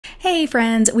Hey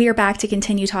friends, we are back to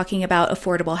continue talking about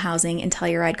affordable housing in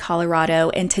Telluride, Colorado,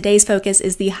 and today's focus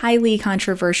is the highly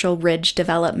controversial Ridge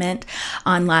development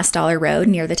on Last Dollar Road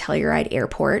near the Telluride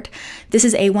Airport. This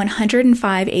is a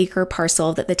 105-acre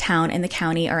parcel that the town and the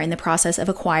county are in the process of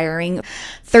acquiring.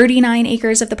 39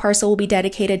 acres of the parcel will be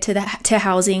dedicated to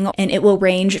housing, and it will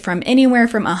range from anywhere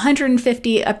from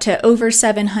 150 up to over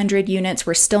 700 units.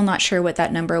 We're still not sure what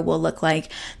that number will look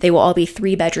like. They will all be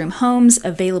 3-bedroom homes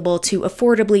available to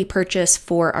affordably purchase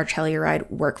for our Telluride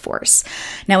workforce.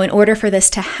 Now, in order for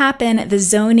this to happen, the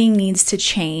zoning needs to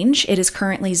change. It is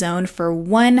currently zoned for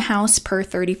 1 house per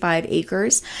 35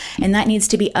 acres, and that needs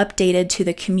to be updated to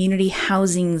the community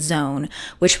housing zone,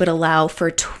 which would allow for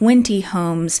 20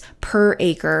 homes per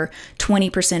acre,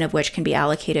 20% of which can be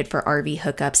allocated for RV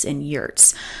hookups and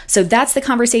yurts. So that's the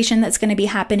conversation that's going to be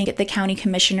happening at the county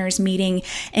commissioners meeting.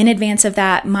 In advance of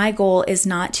that, my goal is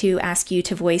not to ask you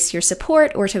to voice your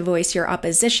support or to voice your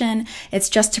opposition. It's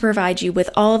just to provide you with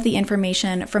all of the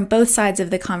information from both sides of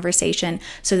the conversation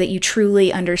so that you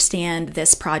truly understand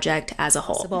this project as a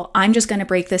whole. Well, I'm just going to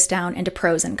break this down into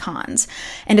pros and cons.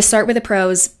 And to start with the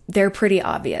pros, they're pretty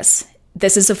obvious.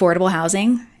 This is affordable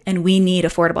housing, and we need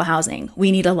affordable housing.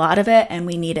 We need a lot of it, and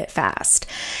we need it fast.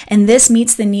 And this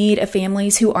meets the need of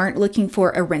families who aren't looking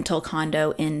for a rental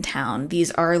condo in town.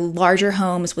 These are larger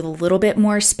homes with a little bit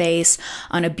more space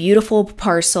on a beautiful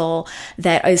parcel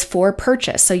that is for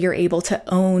purchase, so you're able to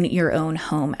own your own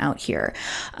home out here.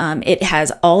 It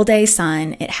has all-day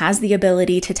sun. It has the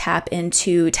ability to tap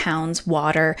into town's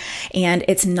water, and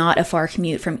it's not a far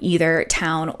commute from either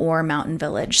town or mountain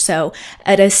village. So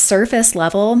at a surface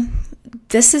level,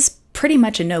 this is pretty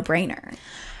much a no-brainer.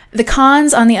 The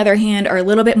cons, on the other hand, are a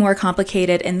little bit more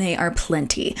complicated, and they are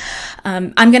plenty.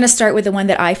 I'm going to start with the one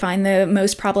that I find the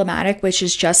most problematic, which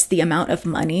is just the amount of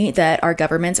money that our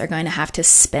governments are going to have to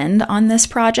spend on this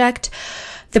project.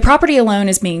 The property alone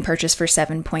is being purchased for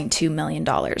 $7.2 million.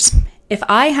 If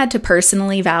I had to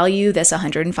personally value this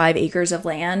 105 acres of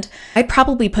land, I'd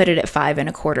probably put it at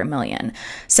 $5.25 million.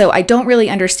 So I don't really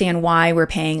understand why we're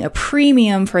paying a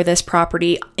premium for this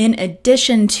property in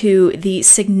addition to the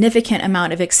significant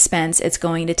amount of expense it's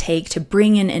going to take to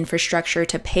bring in infrastructure,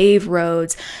 to pave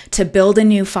roads, to build a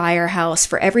new firehouse,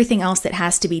 for everything else that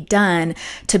has to be done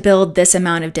to build this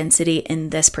amount of density in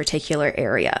this particular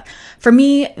area. For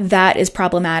me, that is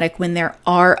problematic when there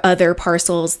are other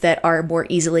parcels that are more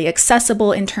easily accessible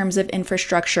in terms of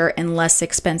infrastructure and less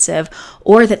expensive,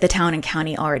 or that the town and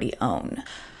county already own.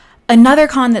 Another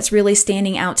con that's really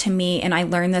standing out to me, and I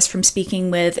learned this from speaking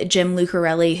with Jim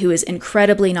Lucarelli, who is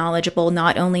incredibly knowledgeable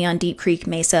not only on Deep Creek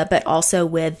Mesa, but also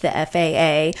with the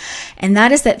FAA, and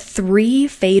that is that 3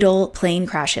 fatal plane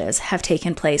crashes have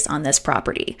taken place on this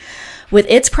property. With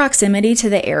its proximity to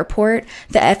the airport,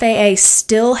 the FAA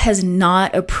still has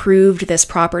not approved this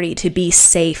property to be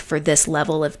safe for this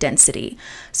level of density.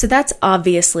 So that's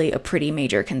obviously a pretty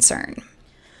major concern.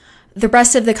 The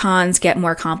rest of the cons get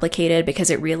more complicated because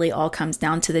it really all comes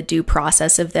down to the due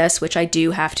process of this, which I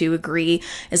do have to agree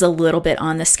is a little bit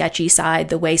on the sketchy side,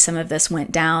 the way some of this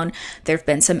went down. There have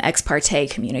been some ex parte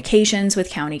communications with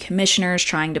county commissioners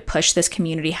trying to push this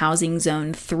community housing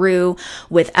zone through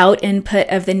without input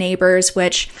of the neighbors,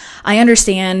 which I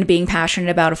understand being passionate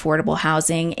about affordable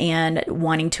housing and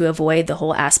wanting to avoid the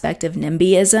whole aspect of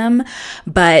NIMBYism,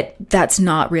 but that's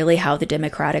not really how the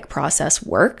democratic process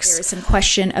works. There is some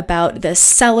question about the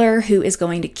seller who is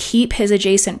going to keep his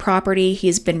adjacent property.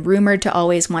 He's been rumored to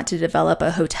always want to develop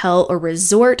a hotel or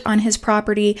resort on his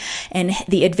property, and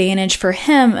the advantage for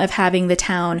him of having the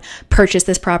town purchase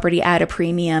this property at a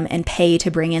premium and pay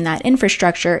to bring in that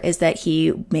infrastructure is that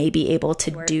he may be able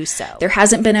to do so. There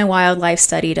hasn't been a wildlife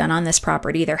study done on this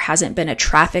property. There hasn't been a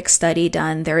traffic study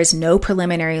done. There is no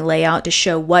preliminary layout to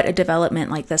show what a development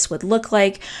like this would look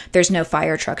like. There's no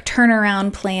fire truck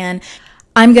turnaround plan.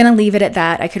 I'm going to leave it at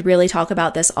that. I could really talk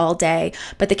about this all day,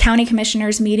 but the county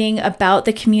commissioners meeting about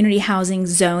the community housing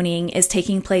zoning is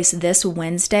taking place this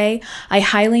Wednesday. I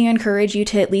highly encourage you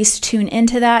to at least tune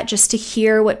into that just to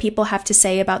hear what people have to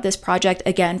say about this project,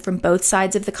 again, from both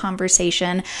sides of the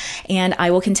conversation, and I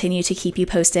will continue to keep you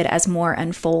posted as more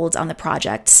unfolds on the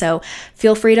project. So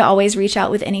feel free to always reach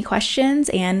out with any questions,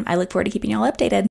 and I look forward to keeping you all updated.